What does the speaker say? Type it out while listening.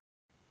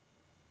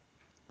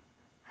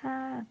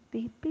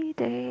Happy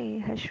B-Day,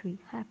 Hershey.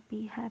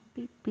 Happy,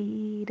 happy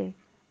B-Day.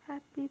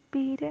 Happy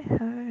B-Day,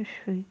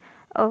 Hershey.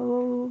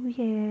 Oh,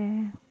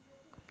 yeah.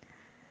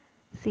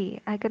 See,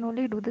 I can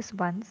only do this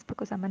once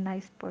because I'm a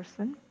nice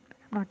person.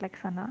 Not like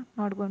Sana.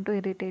 Not going to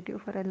irritate you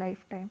for a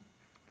lifetime.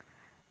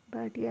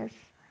 But yes,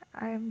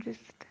 I am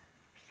just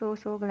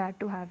so glad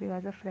to have you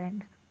as a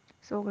friend.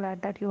 So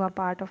glad that you are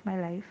part of my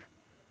life.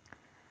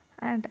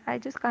 And I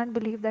just can't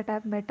believe that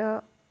I've met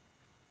a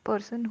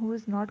person who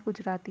is not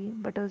Gujarati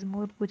but is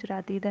more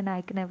Gujarati than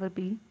I can ever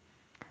be.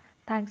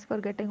 Thanks for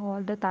getting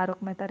all the Tarok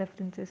Mehta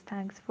references.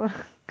 Thanks for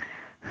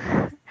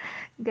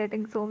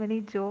getting so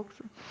many jokes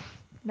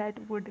that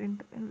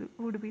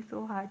would be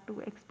so hard to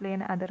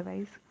explain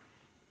otherwise.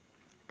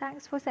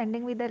 Thanks for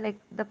sending me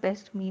the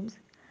best memes.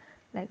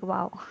 Like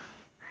wow.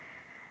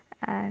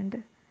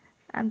 And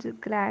I'm just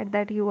glad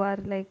that you are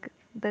like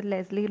the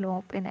Leslie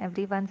Lope in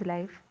everyone's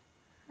life.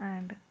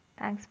 And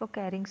thanks for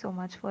caring so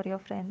much for your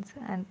friends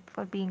and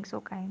for being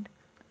so kind.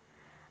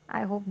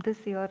 I hope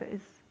this year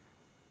is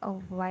a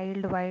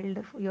wild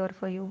year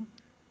for you.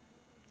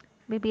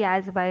 Maybe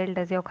as wild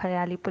as your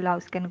Khayali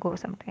Pulaus can go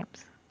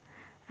sometimes.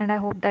 And I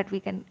hope that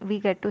we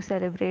get to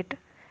celebrate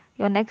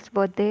your next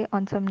birthday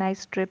on some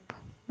nice trip,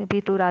 maybe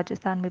to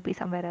Rajasthan, maybe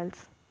somewhere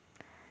else.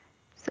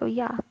 So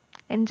yeah,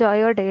 enjoy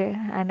your day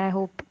and I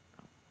hope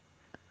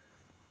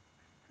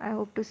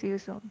to see you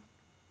soon.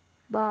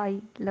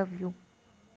 Bye. Love you.